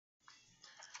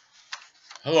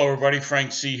Hello, everybody.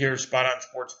 Frank C. here,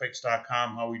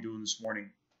 SpotOnSportsPicks.com. How are we doing this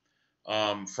morning?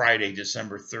 Friday,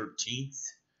 December 13th.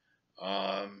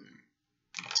 Um,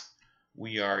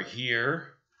 we are here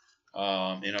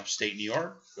in upstate New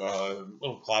York. A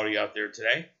little cloudy out there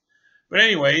today. But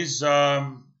anyways,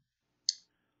 hope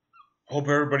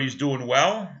everybody's doing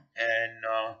well. And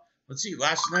let's see,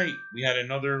 last night we had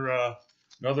another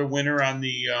winner on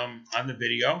the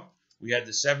video. We had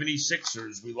the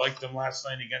 76ers. We liked them last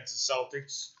night against the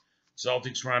Celtics.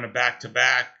 Celtics were on a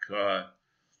back-to-back.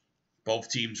 Both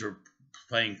teams were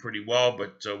playing pretty well,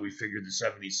 but we figured the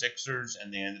 76ers,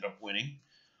 and they ended up winning.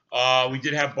 We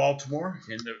did have Baltimore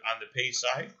on the pay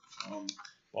side,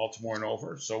 Baltimore and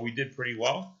over, so we did pretty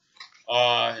well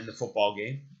in the football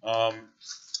game.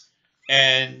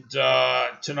 And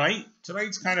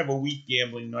tonight's kind of a weak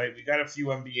gambling night. We got a few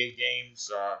NBA games,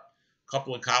 a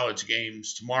couple of college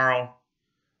games. Tomorrow,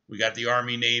 we got the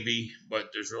Army, Navy,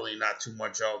 but there's really not too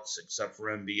much else except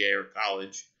for NBA or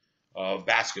college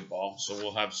basketball. So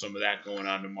we'll have some of that going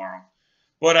on tomorrow.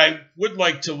 But I would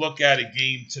like to look at a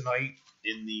game tonight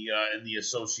in the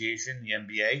association, the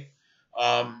NBA.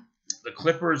 The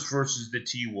Clippers versus the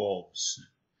T-Wolves.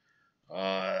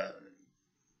 LA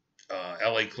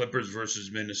Clippers versus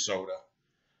Minnesota.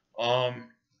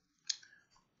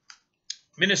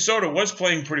 Minnesota was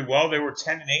playing pretty well. They were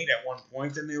 10-8 at one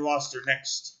point, and they lost their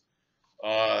next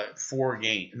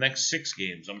next 6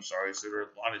 games. I'm sorry, so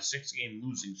they're on a 6-game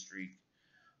losing streak.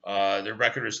 Their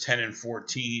record is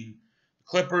 10-14.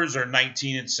 Clippers are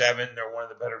 19-7. They're one of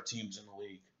the better teams in the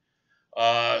league.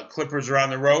 Clippers are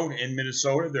on the road in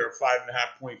Minnesota. They're a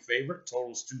 5.5-point favorite.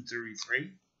 Total's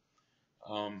 233.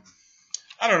 I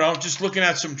don't know. Just looking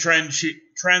at some trends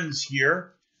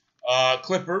here.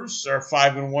 Clippers are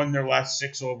 5-1 their last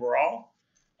 6 overall.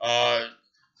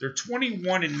 They're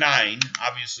 21-9,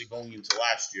 obviously going into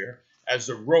last year, as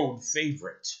the road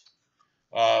favorite.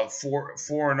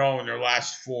 4-0 in their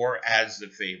last 4 as the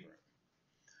favorite.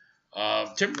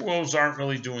 Timberwolves aren't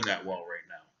really doing that well right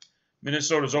now.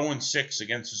 Minnesota's 0-6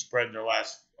 against the spread in their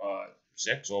last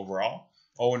 6 overall.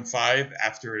 0-5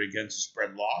 after it against the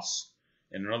spread loss.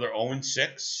 And another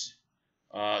 0-6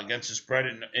 against the spread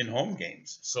in home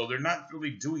games. So they're not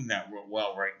really doing that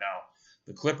well right now.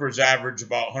 The Clippers average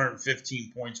about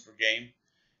 115 points per game.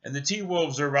 And the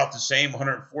T-Wolves are about the same,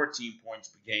 114 points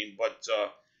per game. But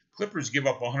Clippers give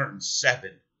up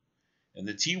 107. And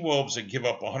the T-Wolves give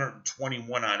up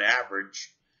 121 on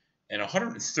average. And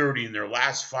 130 in their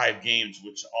last 5 games,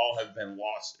 which all have been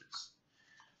losses.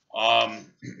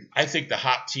 I think the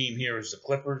hot team here is the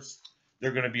Clippers.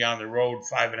 They're going to be on the road,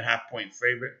 5.5-point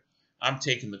favorite. I'm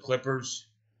taking the Clippers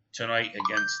tonight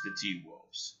against the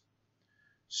T-Wolves.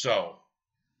 So,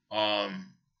 I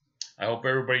hope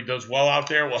everybody does well out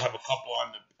there. We'll have a couple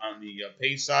on the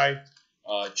pay side.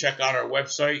 Check out our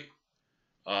website,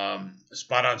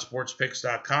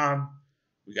 SpotOnSportsPicks.com.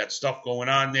 We got stuff going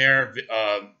on there.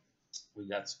 We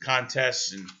got some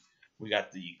contests, and we got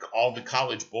all the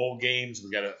college bowl games. We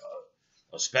got a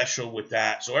special with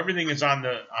that. So everything is on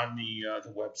the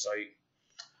website.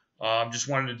 Just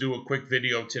wanted to do a quick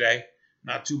video today.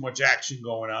 Not too much action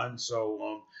going on.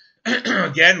 So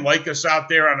again, like us out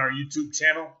there on our YouTube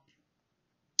channel,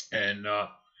 and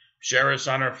share us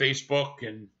on our Facebook,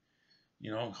 and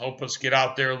help us get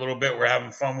out there a little bit. We're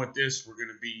having fun with this. We're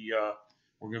gonna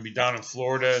be down in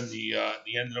Florida in the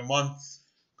end of the month,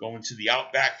 going to the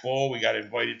Outback Bowl. We got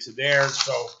invited to there,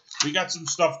 so we got some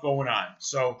stuff going on.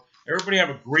 So everybody have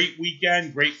a great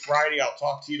weekend, great Friday. I'll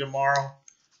talk to you tomorrow.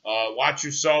 Watch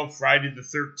yourself, Friday the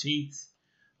 13th.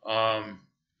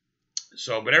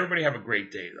 But everybody have a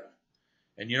great day, though.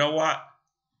 And you know what?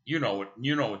 You know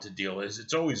what the deal is.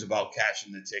 It's always about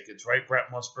cashing the tickets, right, Brett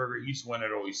Musburger? He's the one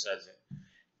that always says it.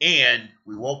 And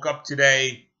we woke up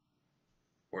today.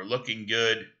 We're looking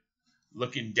good,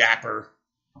 looking dapper.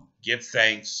 Give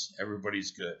thanks. Everybody's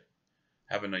good.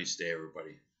 Have a nice day,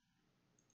 everybody.